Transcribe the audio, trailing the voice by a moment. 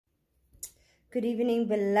Good evening,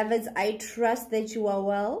 beloveds. I trust that you are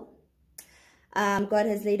well. God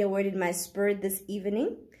has laid a word in my spirit this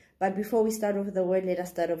evening. But before we start off with the word, let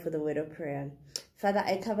us start off with a word of prayer. Father,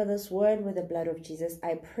 I cover this word with the blood of Jesus.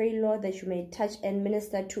 I pray, Lord, that you may touch and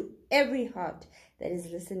minister to every heart that is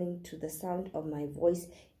listening to the sound of my voice.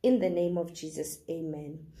 In the name of Jesus,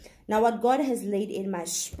 amen. Now, what God has laid in my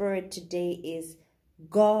spirit today is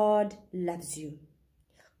God loves you.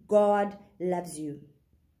 God loves you.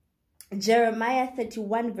 Jeremiah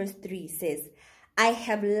 31 verse 3 says, I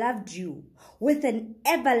have loved you with an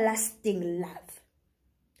everlasting love.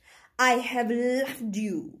 I have loved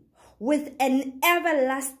you with an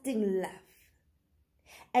everlasting love.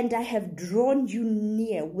 And I have drawn you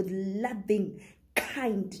near with loving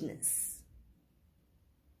kindness.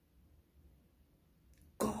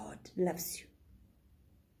 God loves you.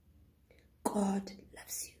 God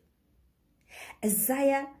loves you.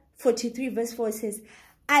 Isaiah 43 verse 4 says,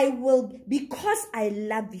 I will, because I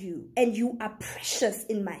love you and you are precious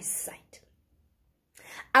in my sight,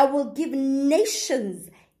 I will give nations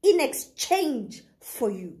in exchange for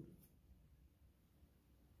you.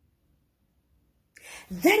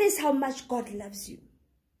 That is how much God loves you.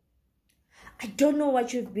 I don't know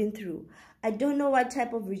what you've been through. I don't know what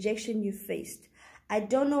type of rejection you've faced. I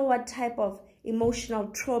don't know what type of emotional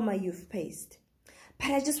trauma you've faced.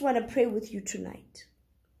 But I just want to pray with you tonight.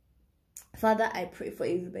 Father, I pray for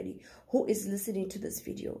everybody who is listening to this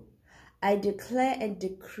video. I declare and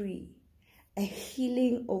decree a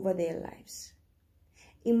healing over their lives.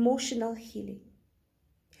 Emotional healing,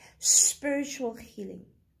 spiritual healing,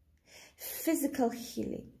 physical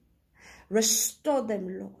healing. Restore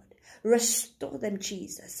them, Lord. Restore them,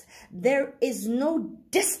 Jesus. There is no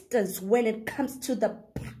distance when it comes to the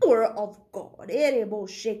power of God.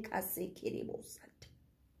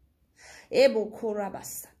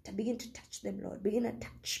 Begin to touch them, Lord. Begin to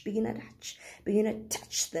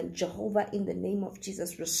touch them, Jehovah, in the name of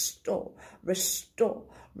Jesus. Restore, restore,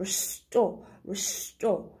 restore,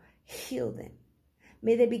 restore. Heal them.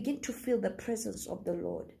 May they begin to feel the presence of the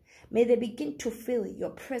Lord. May they begin to feel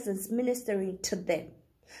your presence ministering to them.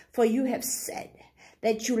 For you have said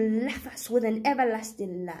that you love us with an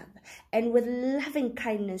everlasting love, and with loving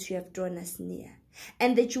kindness you have drawn us near,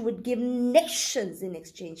 and that you would give nations in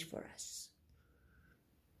exchange for us.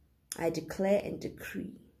 I declare and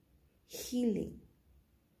decree healing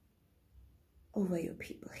over your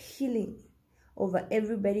people, healing over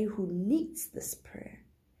everybody who needs this prayer.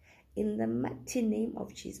 In the mighty name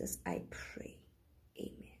of Jesus, I pray.